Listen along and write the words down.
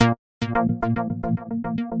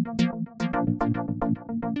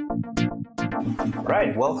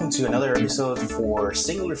Right, welcome to another episode for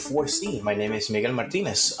Singular 4C. My name is Miguel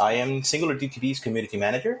Martinez. I am Singular DTV's community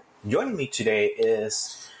manager. Joining me today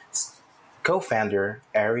is co-founder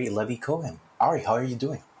Ari Levy Cohen. Ari, how are you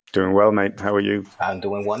doing? Doing well, mate. How are you? I'm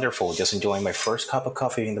doing wonderful. Just enjoying my first cup of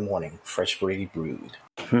coffee in the morning, freshly brewed.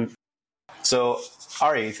 So,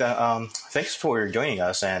 Ari, thanks for joining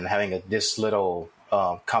us and having this little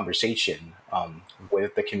conversation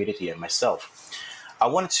with the community and myself. I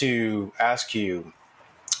wanted to ask you,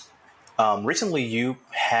 recently you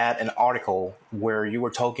had an article where you were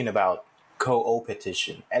talking about co-op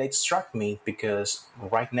petition, and it struck me because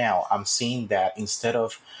right now I'm seeing that instead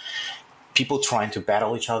of people trying to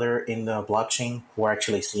battle each other in the blockchain, we're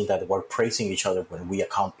actually seeing that we're praising each other when we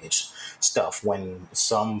accomplish stuff, when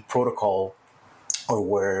some protocol or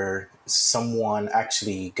where someone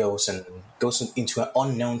actually goes into an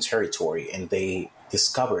unknown territory and they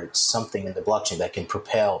discovered something in the blockchain that can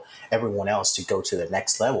propel everyone else to go to the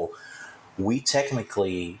next level. We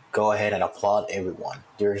technically go ahead and applaud everyone.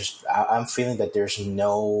 I'm feeling that there's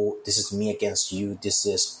no, this is me against you. This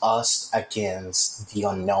is us against the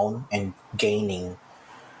unknown and gaining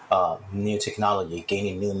new technology,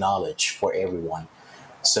 gaining new knowledge for everyone.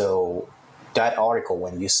 So that article,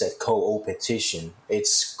 when you said co-op petition,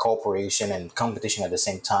 it's cooperation and competition at the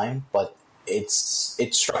same time, but it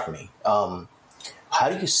struck me. How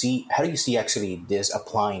do you see actually this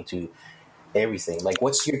applying to everything? Like,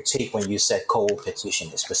 what's your take when you said co-op petition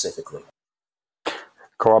specifically?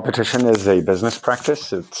 Co-op petition is a business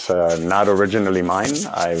practice. It's not originally mine.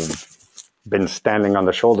 I've been standing on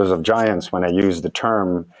the shoulders of giants when I use the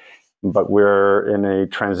term, but we're in a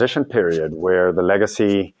transition period where the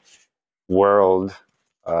legacy world,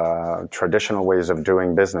 traditional ways of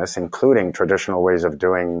doing business, including traditional ways of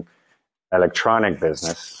doing electronic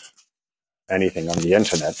business, anything on the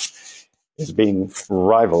internet, is being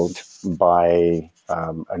rivaled by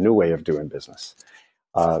a new way of doing business.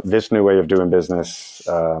 This new way of doing business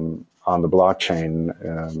on the blockchain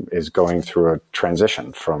is going through a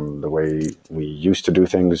transition from the way we used to do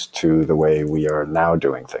things to the way we are now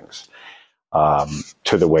doing things,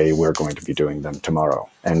 to the way we're going to be doing them tomorrow.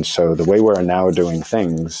 And so the way we're now doing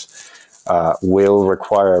things will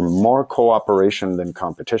require more cooperation than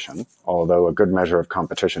competition, although a good measure of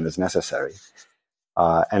competition is necessary.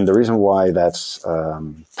 And the reason why that's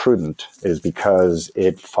prudent is because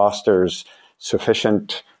it fosters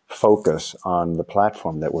sufficient focus on the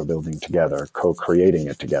platform that we're building together, co-creating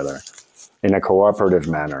it together in a cooperative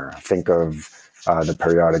manner. Think of the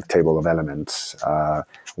periodic table of elements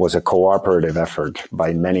was a cooperative effort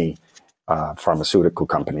by many pharmaceutical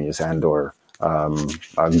companies and or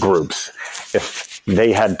groups. If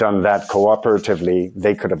they had done that cooperatively,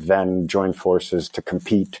 they could have then joined forces to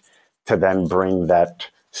compete, to then bring that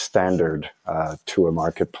standard to a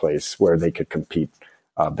marketplace where they could compete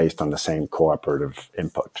based on the same cooperative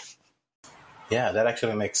input. Yeah, that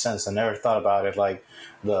actually makes sense. I never thought about it like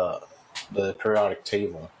the periodic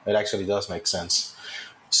table. It actually does make sense.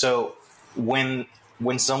 So when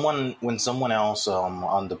someone else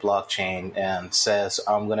on the blockchain and says,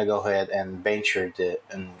 I'm going to go ahead and venture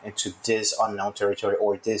into this unknown territory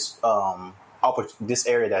or this this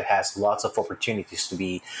area that has lots of opportunities to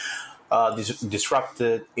be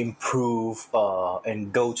disrupted, improve,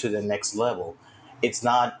 and go to the next level. It's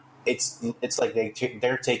not. It's like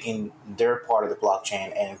they're taking their part of the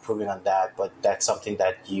blockchain and improving on that, but that's something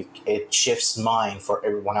that it shifts mind for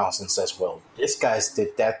everyone else and says, well, this guys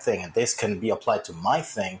did that thing and this can be applied to my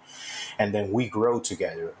thing, and then we grow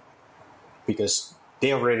together because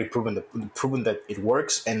they already proven that it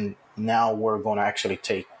works, and now we're going to actually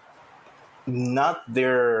take not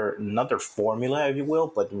their formula, if you will,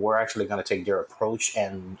 but we're actually going to take their approach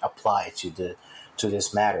and apply it to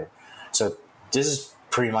this matter. So this is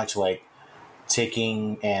pretty much like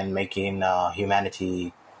taking and making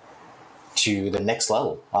humanity to the next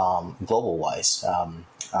level, global wise.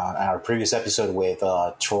 Our previous episode with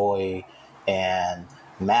Troy and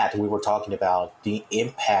Matt, we were talking about the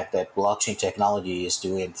impact that blockchain technology is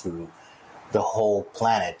doing through the whole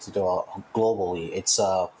planet, globally.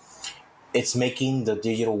 It's making the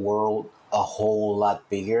digital world a whole lot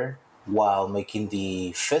bigger while making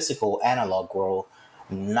the physical analog world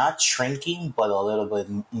not shrinking, but a little bit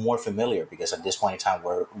more familiar, because at this point in time,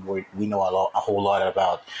 we know a whole lot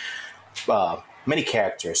about many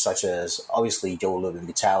characters, such as obviously Joe Lubin,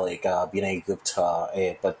 Vitalik, Vinay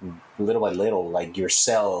Gupta, but little by little, like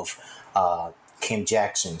yourself, Kim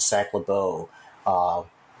Jackson, Zach LeBeau,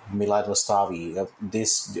 Milad Mustavi.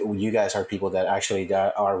 You guys are people that actually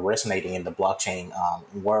that are resonating in the blockchain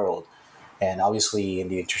world. and obviously in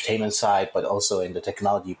the entertainment side, but also in the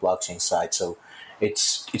technology blockchain side. So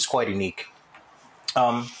it's quite unique.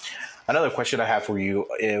 Um, Another question I have for you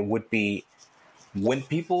would be when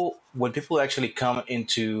people actually come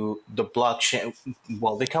into the blockchain.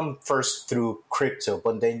 Well, they come first through crypto,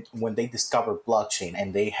 but then when they discover blockchain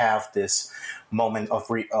and they have this moment of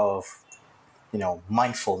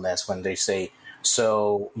mindfulness when they say,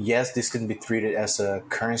 so yes, this can be treated as a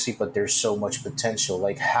currency, but there's so much potential.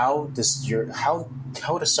 Like how does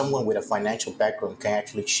someone with a financial background can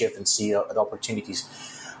actually shift and see opportunities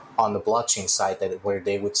on the blockchain side, that where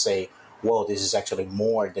they would say, whoa, this is actually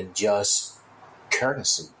more than just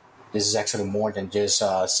currency. This is actually more than just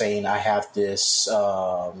saying I have this.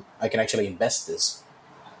 I can actually invest this.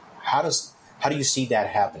 How do you see that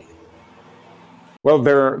happening? Well,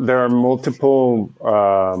 there are multiple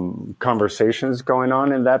conversations going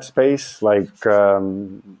on in that space, like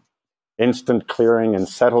instant clearing and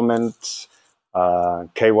settlements,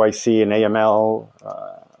 KYC and AML,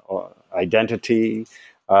 identity,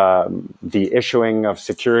 the issuing of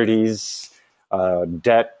securities,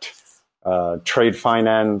 debt, trade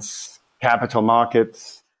finance, capital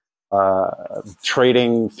markets,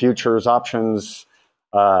 trading, futures, options.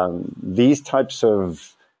 These types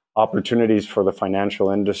of opportunities for the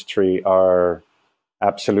financial industry are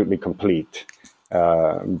absolutely complete.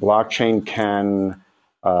 Blockchain can,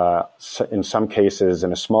 in some cases,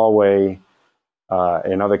 in a small way,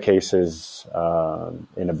 in other cases,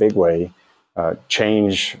 in a big way,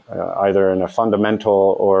 change either in a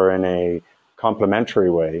fundamental or in a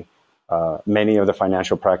complementary way many of the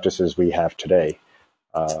financial practices we have today.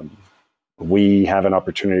 We have an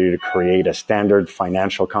opportunity to create a standard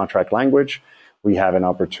financial contract language. We have an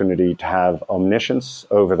opportunity to have omniscience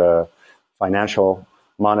over the financial,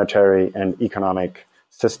 monetary, and economic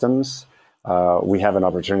systems. We have an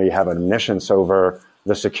opportunity to have omniscience over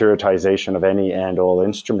the securitization of any and all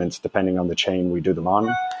instruments, depending on the chain we do them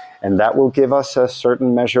on. And that will give us a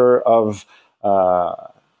certain measure of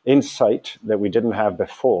insight that we didn't have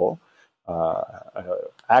before,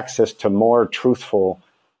 access to more truthful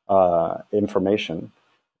information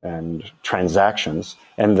and transactions,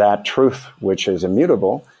 and that truth, which is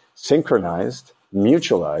immutable, synchronized,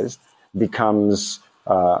 mutualized, becomes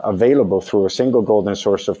available through a single golden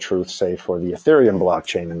source of truth, say for the Ethereum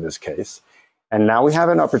blockchain in this case. And now we have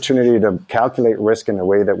an opportunity to calculate risk in a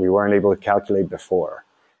way that we weren't able to calculate before.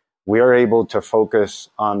 We are able to focus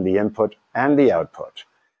on the input and the output.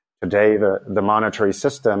 Today, the monetary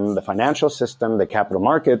system, the financial system, the capital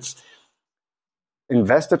markets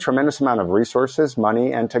invest a tremendous amount of resources,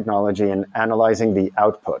 money, and technology in analyzing the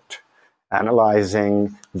output,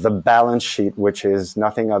 analyzing the balance sheet, which is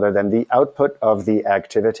nothing other than the output of the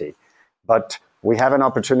activity. But we have an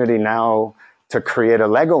opportunity now to create a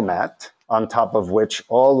Lego mat on top of which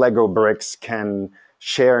all Lego bricks can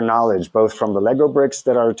share knowledge, both from the Lego bricks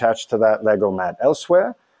that are attached to that Lego mat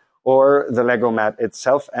elsewhere, or the Lego mat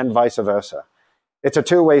itself, and vice versa. It's a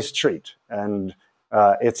two-way street, and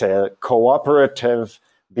it's a cooperative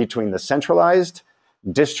between the centralized,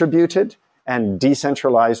 distributed, and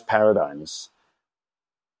decentralized paradigms.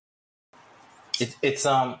 It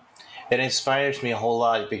inspires me a whole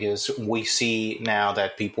lot because we see now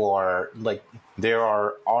that people are like, there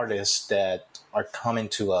are artists that are coming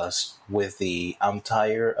to us with the I'm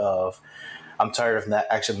tired of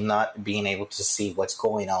not being able to see what's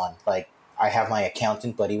going on. Like, I have my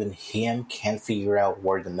accountant, but even him can't figure out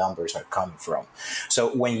where the numbers are coming from.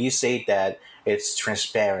 So when you say that it's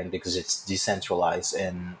transparent because it's decentralized,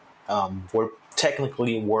 and we're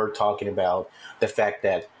talking about the fact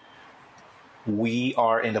that we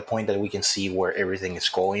are in the point that we can see where everything is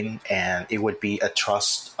going, and it would be a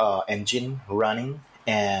trust engine running.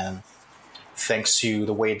 And thanks to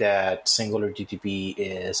the way that Singular DTP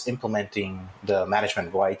is implementing the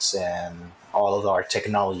management rights and all of our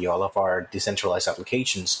technology, all of our decentralized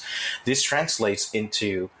applications, this translates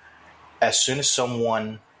into, as soon as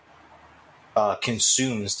someone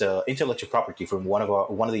consumes the intellectual property from one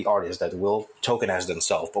of the artists that will tokenize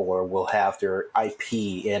themselves or will have their IP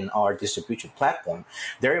in our distribution platform,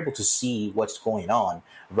 they're able to see what's going on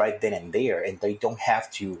right then and there, and they don't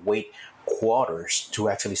have to wait quarters to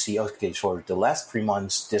actually see, okay, for the last 3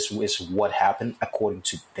 months, this is what happened according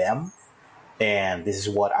to them, and this is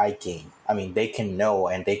what I gained. I mean, they can know,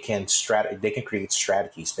 and they can create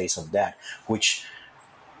strategies based on that. Which,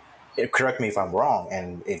 correct me if I'm wrong,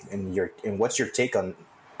 and what's your take on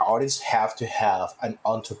artists have to have an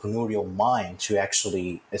entrepreneurial mind to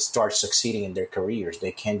actually start succeeding in their careers?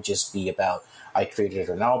 They can't just be about, I created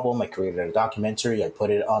an album, I created a documentary, I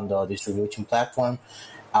put it on the distribution platform,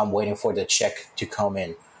 I'm waiting for the check to come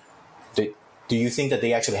in. Do do you think that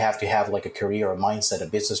they actually have to have like a career or mindset, a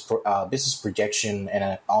business projection, and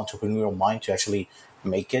an entrepreneurial mind to actually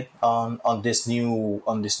make it on this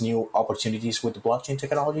new opportunities with the blockchain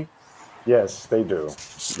technology? Yes, they do.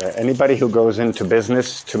 Anybody who goes into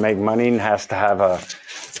business to make money has to have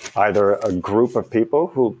either a group of people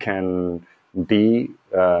who can be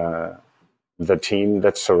the team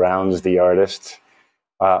that surrounds the artist,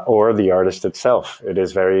 or the artist itself. It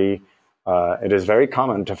is very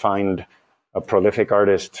common to find a prolific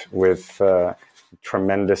artist with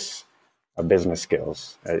tremendous business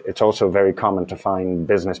skills. It's also very common to find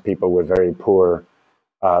business people with very poor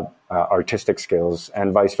artistic skills,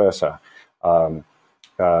 and vice versa.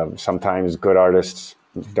 Sometimes good artists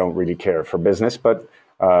don't really care for business, but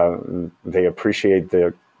they appreciate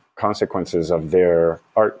the consequences of their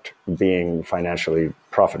art being financially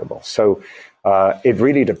profitable. So it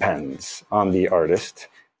really depends on the artist.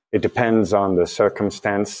 It depends on the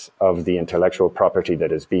circumstance of the intellectual property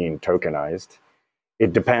that is being tokenized.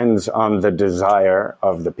 It depends on the desire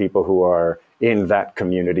of the people who are in that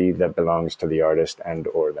community that belongs to the artist and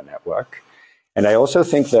or the network. And I also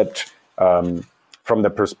think that from the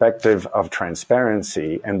perspective of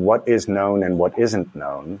transparency and what is known and what isn't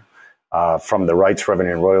known, from the rights,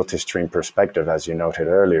 revenue, and royalty stream perspective, as you noted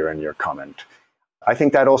earlier in your comment, I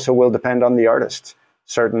think that also will depend on the artist.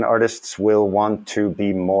 Certain artists will want to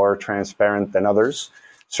be more transparent than others.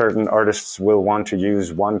 Certain artists will want to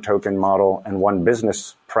use one token model and one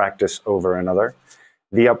business practice over another.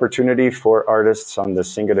 The opportunity for artists on the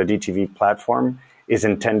Singular DTV platform is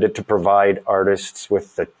intended to provide artists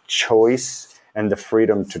with the choice and the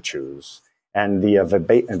freedom to choose, and the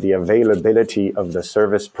availability of the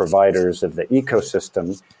service providers of the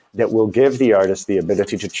ecosystem that will give the artist the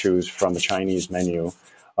ability to choose from a Chinese menu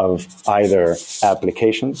of either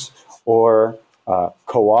applications or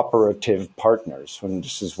cooperative partners. And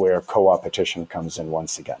this is where co-opetition comes in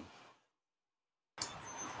once again.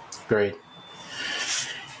 Great.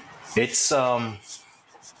 It's I'm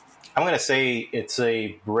going to say it's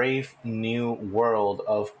a brave new world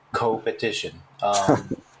of co-petition.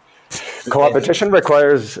 Co-opetition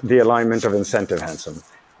requires the alignment of incentive, Handsome.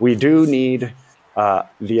 We do need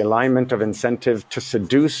the alignment of incentive to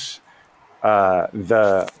seduce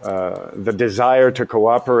the desire to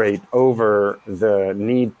cooperate over the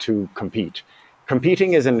need to compete.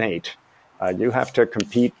 Competing is innate. You have to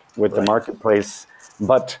compete with the marketplace,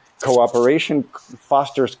 but cooperation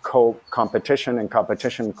fosters competition, and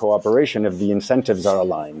competition cooperation if the incentives are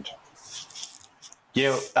aligned.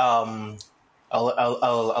 You know,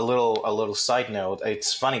 a little side note.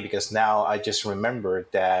 It's funny because now I just remembered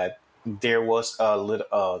that there was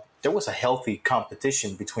a healthy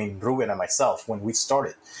competition between Ruben and myself when we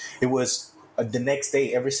started. It was the next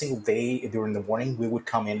day, every single day during the morning, we would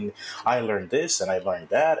come in. I learned this and I learned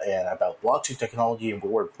that, and about blockchain technology, and we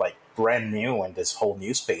were like brand new in this whole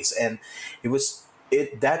new space. And it was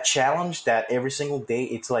that challenge that every single day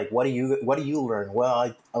it's like, what do you learn?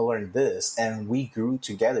 Well, I learned this, and we grew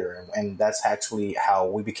together, and that's actually how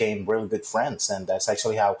we became really good friends, and that's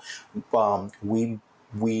actually how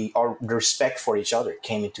our respect for each other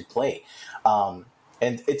came into play.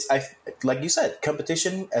 And like you said,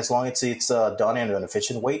 competition, as long as it's done in an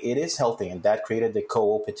efficient way, it is healthy, and that created the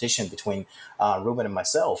co-opetition between Ruben and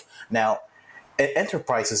myself. Now, at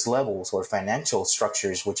enterprises levels or financial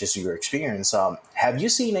structures, which is your experience, have you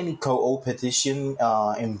seen any co-opetition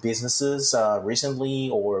in businesses recently,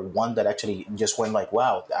 or one that actually just went like,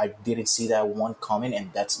 wow, I didn't see that one coming,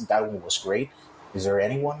 and that one was great? Is there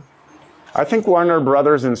anyone? I think Warner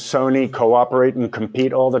Brothers and Sony cooperate and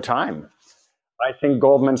compete all the time. I think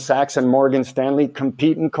Goldman Sachs and Morgan Stanley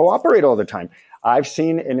compete and cooperate all the time. I've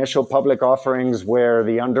seen initial public offerings where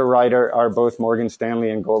the underwriter are both Morgan Stanley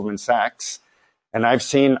and Goldman Sachs. And I've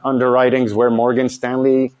seen underwritings where Morgan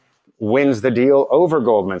Stanley wins the deal over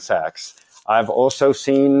Goldman Sachs. I've also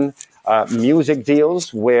seen music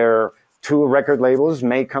deals where two record labels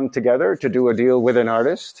may come together to do a deal with an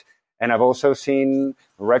artist. And I've also seen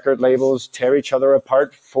record labels tear each other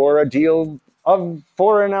apart for a deal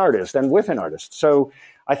for an artist and with an artist. So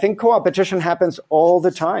I think co-opetition happens all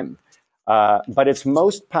the time. But it's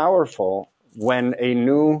most powerful when a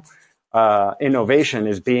new innovation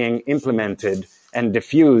is being implemented and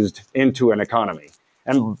diffused into an economy.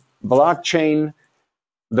 And blockchain,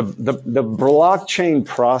 the blockchain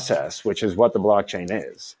process, which is what the blockchain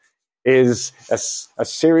is a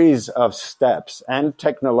series of steps and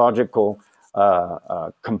technological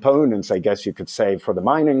components, I guess you could say, for the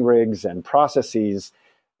mining rigs and processes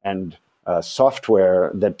and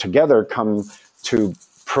software that together come to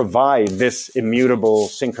provide this immutable,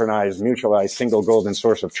 synchronized, mutualized, single golden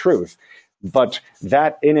source of truth But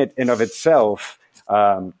that in it and of itself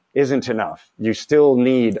isn't enough. You still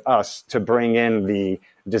need us to bring in the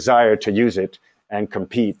desire to use it and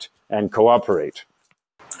compete and cooperate.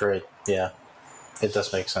 Great. Yeah, it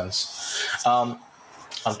does make sense.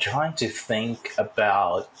 I'm trying to think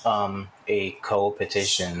about a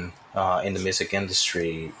co-petition in the music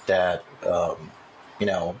industry that you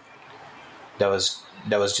know that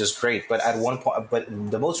was just great. But at one point,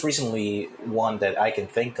 but the most recently one that I can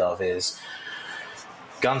think of is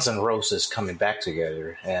Guns N' Roses coming back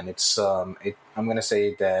together, and I'm gonna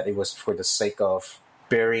say that it was for the sake of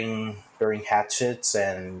burying hatchets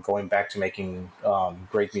and going back to making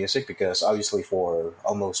great music, because obviously for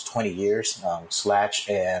almost 20 years, Slash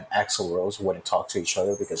and Axl Rose wouldn't talk to each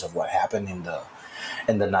other because of what happened in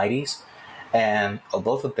the 90s. And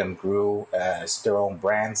both of them grew as their own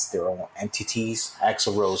brands, their own entities.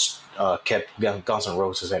 Axl Rose kept Guns N'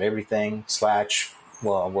 Roses and everything. Slash,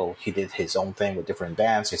 well, he did his own thing with different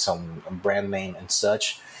bands, his own brand name and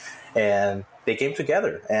such. And they came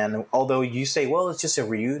together. And although you say, well, it's just a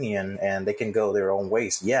reunion and they can go their own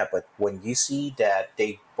ways, yeah, but when you see that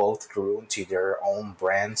they both grew into their own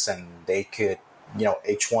brands and they could,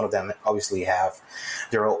 each one of them obviously have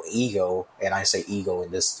their own ego, and I say ego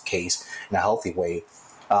in this case in a healthy way.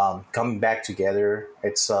 Coming back together,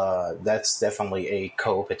 it's that's definitely a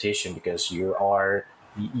co-petition, because you're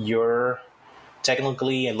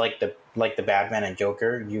technically, and like the Batman and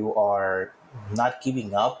Joker, you are not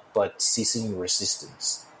giving up, but ceasing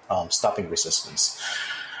resistance, stopping resistance.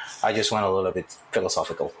 I just went a little bit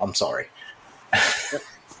philosophical. I'm sorry.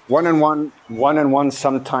 One and one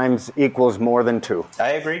sometimes equals more than two. I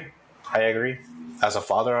agree. As a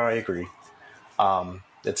father, I agree.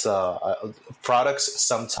 It's products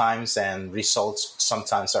sometimes and results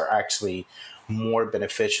sometimes are actually more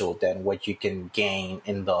beneficial than what you can gain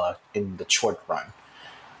in the short run.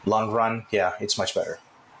 Long run, yeah, it's much better.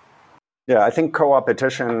 Yeah, I think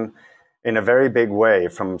co-opetition in a very big way,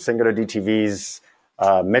 from Singular DTV's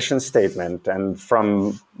mission statement and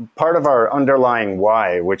from part of our underlying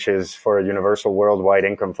why, which is for a universal worldwide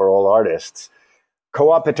income for all artists.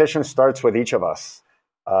 Co-opetition starts with each of us.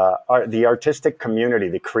 The artistic community,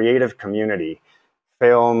 the creative community,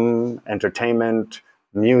 film, entertainment,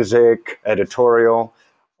 music, editorial,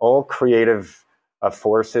 all creative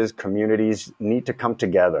forces, communities need to come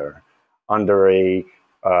together under a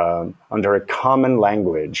common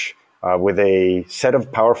language, with a set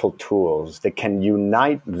of powerful tools that can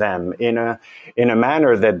unite them in a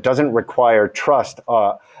manner that doesn't require trust,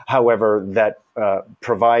 however, that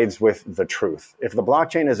provides with the truth. If the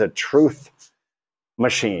blockchain is a truth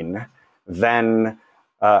machine, then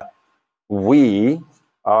we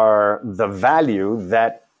are the value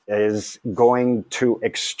that is going to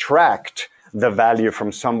extract the value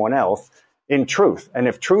from someone else in truth. And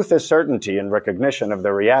if truth is certainty and recognition of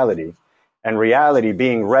the reality, and reality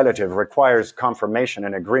being relative requires confirmation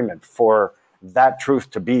and agreement for that truth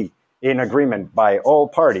to be in agreement by all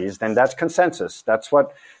parties, then that's consensus. That's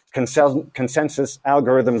what consensus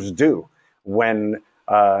algorithms do when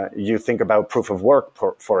you think about proof of work,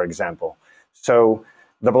 for example. So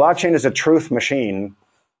the blockchain is a truth machine,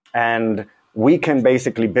 and we can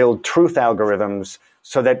basically build truth algorithms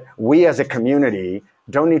so that we as a community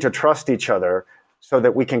don't need to trust each other, so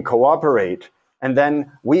that we can cooperate. And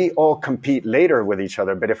then we all compete later with each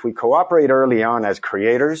other. But if we cooperate early on as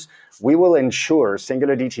creators, we will ensure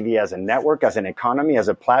Singular DTV as a network, as an economy, as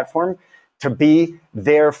a platform, to be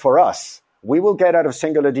there for us. We will get out of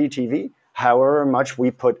Singular DTV however much we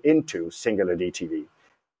put into Singular DTV,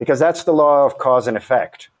 because that's the law of cause and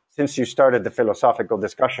effect. Since you started the philosophical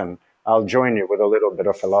discussion, I'll join you with a little bit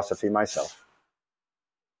of philosophy myself.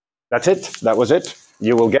 That's it. That was it.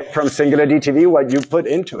 You will get from Singular DTV what you put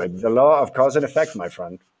into it. The law of cause and effect, my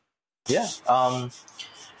friend. Yeah.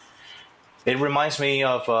 It reminds me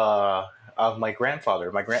of my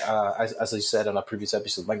grandfather. As I said on a previous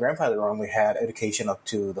episode, my grandfather only had education up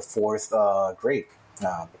to the fourth grade,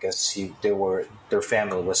 because their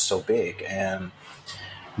family was so big. And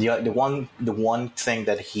the one thing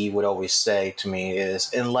that he would always say to me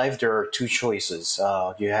is, in life there are two choices.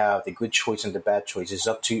 You have the good choice and the bad choice. It's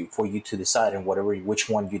up for you to decide, and which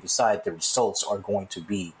one you decide, the results are going to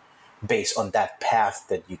be based on that path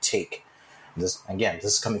that you take. This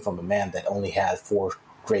is coming from a man that only had fourth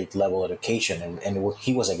grade level education, and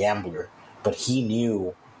he was a gambler, but he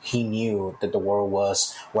knew that the world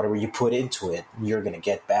was, whatever you put into it, you're gonna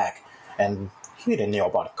get back. And he didn't know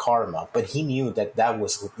about karma, but he knew that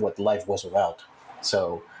was what life was about.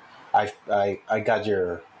 So I got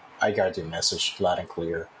your message loud and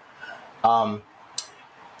clear.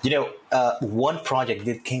 One project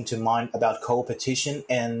that came to mind about co-petition,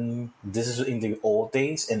 and this is in the old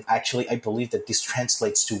days, and actually, I believe that this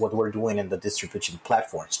translates to what we're doing in the distribution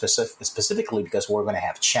platform, specifically because we're going to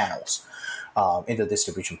have channels in the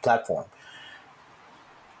distribution platform.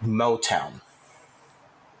 Motown.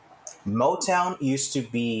 Motown used to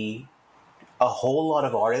be a whole lot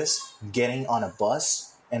of artists getting on a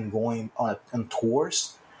bus and going on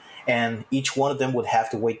tours, and each one of them would have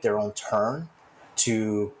to wait their own turn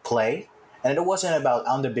to play. And it wasn't about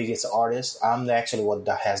I'm the biggest artist. I'm actually what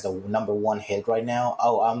that has the number one hit right now.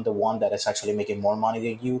 Oh, I'm the one that is actually making more money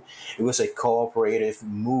than you. It was a cooperative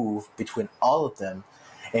move between all of them,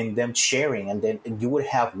 and them sharing. And then you would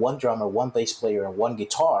have one drummer, one bass player, and one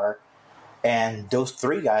guitar, and those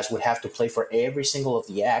three guys would have to play for every single of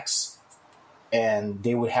the acts, and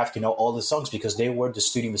they would have to know all the songs because they were the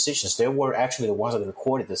studio musicians. They were actually the ones that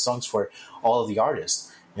recorded the songs for all of the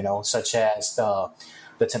artists, such as the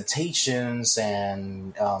Temptations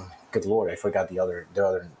and good Lord, I forgot the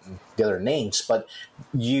other names. But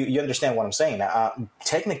you understand what I'm saying.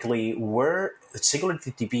 Technically, we're Singular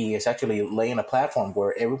TTB is actually laying a platform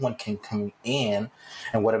where everyone can come in,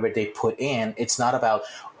 and whatever they put in, it's not about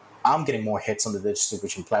I'm getting more hits on the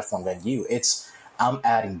distribution platform than you. It's I'm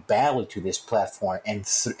adding value to this platform, and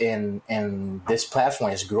this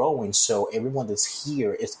platform is growing. So everyone that's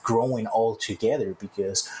here is growing all together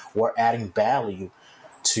because we're adding value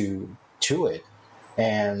to it.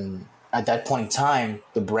 And at that point in time,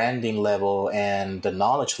 the branding level and the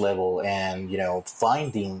knowledge level, and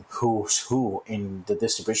finding who's who in the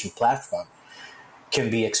distribution platform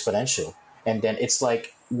can be exponential. And then it's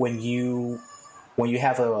like when you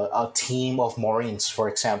have a team of Marines, for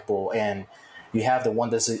example, and you have the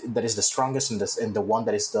one that is the strongest and the one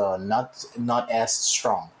that is the not as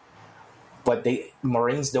strong. But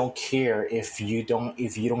Marines don't care if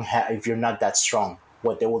you're not that strong.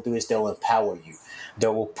 What they will do is they'll empower you. They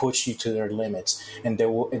will push you to their limits, and they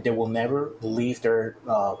will never leave their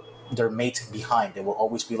mate behind. They will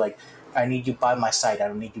always be like, I need you by my side. I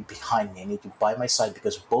don't need you behind me. I need you by my side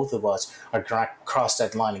because both of us are going to cross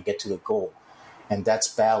that line and get to the goal. And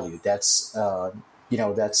that's value. That's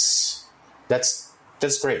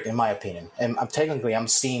great in my opinion. And I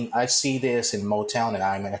see this in Motown, and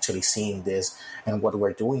I'm actually seeing this and what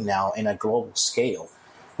we're doing now in a global scale,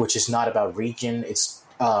 which is not about region. It's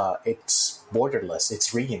borderless.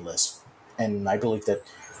 It's regionless, and I believe that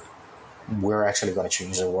we're actually going to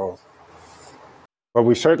change the world. Well,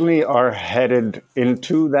 we certainly are headed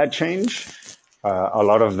into that change. A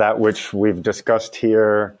lot of that which we've discussed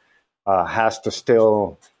here has to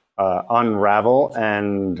still unravel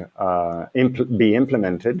and be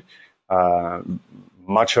implemented.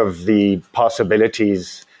 Much of the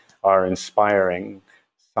possibilities are inspiring,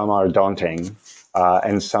 some are daunting,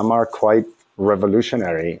 and some are quite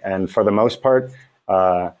revolutionary. And for the most part,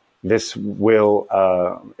 this will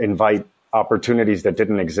invite opportunities that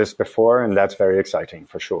didn't exist before, and that's very exciting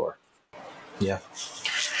for sure. Yeah.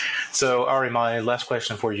 So, Ari, my last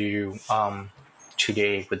question for you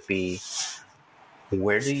today would be,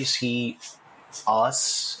 where do you see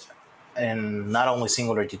us, and not only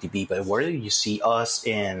Singular TTB, but where do you see us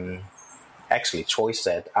in, actually, Troy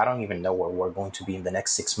said, I don't even know where we're going to be in the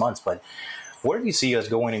next 6 months, but where do you see us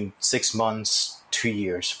going in 6 months, 2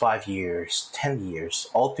 years, 5 years, 10 years,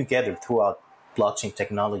 all together throughout blockchain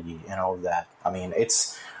technology and all of that? I mean,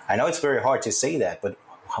 I know it's very hard to say that, but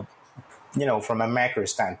from a macro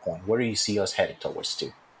standpoint, where do you see us headed towards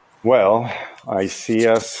to? Well, I see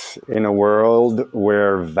us in a world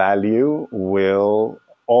where value will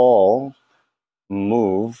all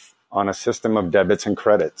move on a system of debits and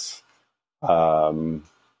credits. You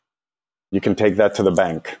can take that to the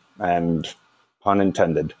bank, and pun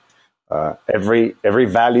intended. Every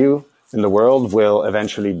value in the world will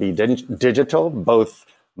eventually be digital, both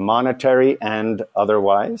monetary and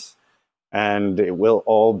otherwise, and it will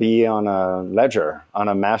all be on a ledger, on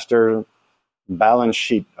a master balance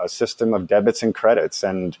sheet, a system of debits and credits.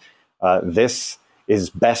 And this is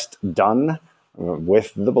best done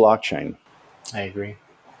with the blockchain. I agree.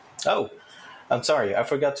 Oh, I'm sorry, I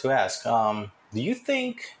forgot to ask. Do you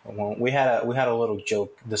think we had a little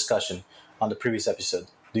joke discussion on the previous episode?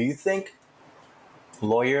 Do you think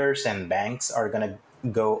lawyers and banks are going to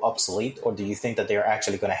go obsolete, or do you think that they're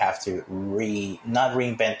actually going to have to not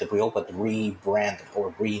reinvent the wheel, but rebrand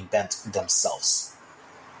or reinvent themselves?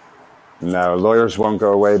 No, lawyers won't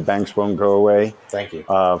go away. Banks won't go away. Thank you.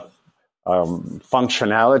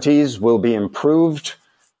 Functionalities will be improved.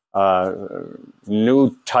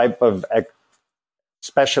 New type of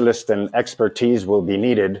specialist and expertise will be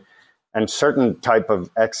needed, and certain type of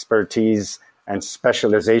expertise and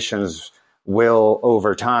specializations will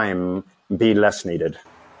over time be less needed.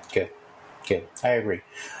 Okay, I agree.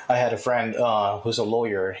 I had a friend who's a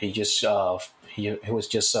lawyer. He was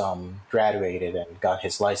just graduated and got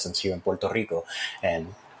his license here in Puerto Rico,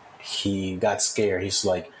 and he got scared. He's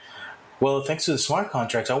like, "Well, thanks to the smart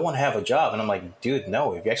contracts, I won't have a job." And I'm like, "Dude,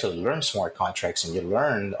 no. If you actually learn smart contracts and you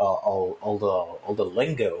learn all the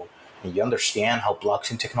lingo and you understand how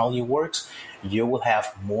blockchain technology works, you will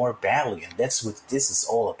have more value. And that's what this is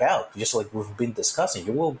all about. Just like we've been discussing,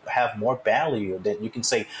 you will have more value that you can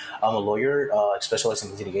say, I'm a lawyer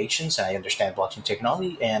specializing in litigations and I understand blockchain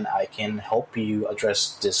technology and I can help you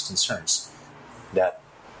address these concerns. That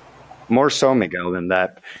More so, Miguel, than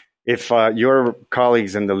that. If your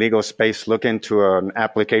colleagues in the legal space look into an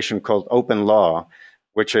application called Open Law,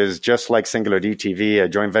 which is just like Singular DTV, a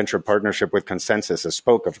joint venture partnership with Consensus, a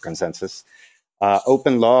spoke of Consensus,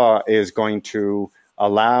 Open Law is going to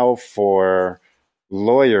allow for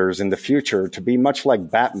lawyers in the future to be much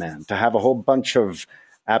like Batman, to have a whole bunch of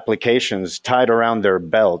applications tied around their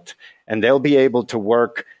belt, and they'll be able to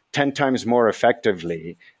work 10 times more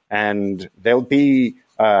effectively, and they'll be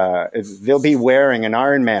wearing an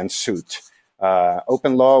Iron Man suit.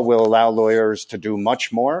 Open Law will allow lawyers to do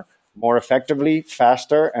much more effectively,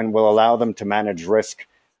 faster, and will allow them to manage risk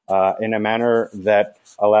in a manner that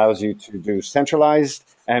allows you to do centralized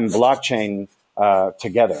and blockchain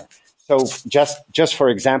together. So just for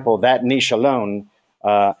example, that niche alone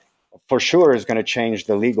for sure is going to change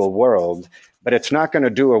the legal world, but it's not going to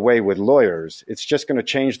do away with lawyers. It's just going to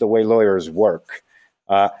change the way lawyers work.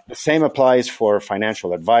 The same applies for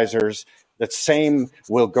financial advisors. The same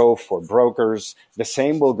will go for brokers. The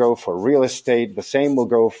same will go for real estate. The same will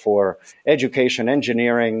go for education,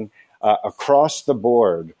 engineering, across the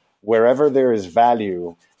board, wherever there is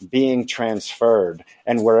value being transferred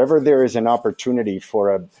and wherever there is an opportunity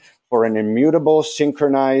for an immutable,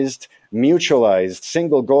 synchronized, mutualized,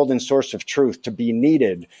 single golden source of truth to be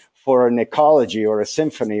needed for an ecology or a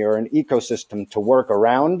symphony or an ecosystem to work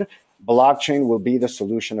around, blockchain will be the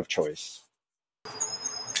solution of choice.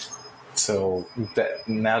 So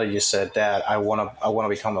now that you said that, I wanna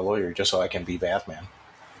become a lawyer just so I can be Batman.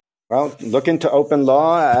 Well, look into Open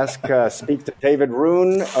Law. Speak to David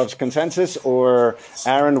Roon of Consensus or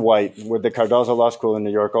Aaron White with the Cardozo Law School in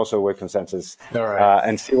New York, also with Consensus, all right.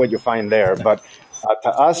 and see what you find there. But to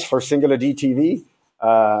us, for Singular DTV,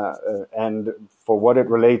 and for what it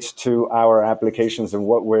relates to our applications and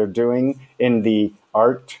what we're doing in the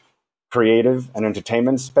art, creative, and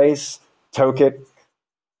entertainment space, Tokit,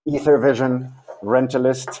 Ethervision,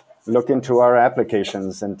 Rentalist, look into our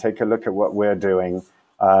applications and take a look at what we're doing,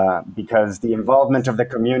 because the involvement of the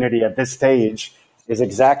community at this stage is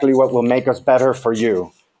exactly what will make us better for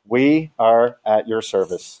you. We are at your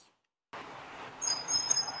service.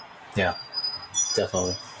 Yeah,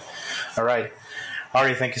 definitely. All right.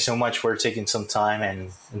 Ari, thank you so much for taking some time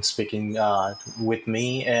and speaking with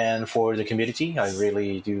me and for the community. I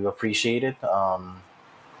really do appreciate it.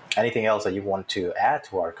 Anything else that you want to add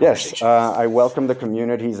to our conversation? Yes, I welcome the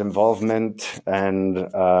community's involvement and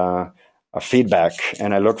feedback,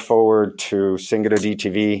 and I look forward to Singular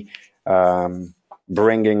DTV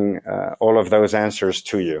bringing all of those answers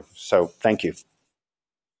to you. So thank you.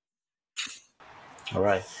 All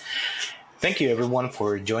right. Thank you, everyone,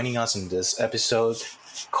 for joining us in this episode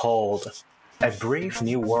called A Brave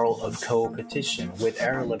New World of Co-Petition with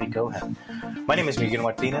Aaron Levy Cohen. My name is Miguel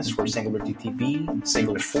Martinez for Singular DTV,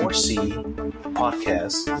 Singular 4C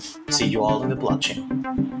podcast. See you all in the blockchain.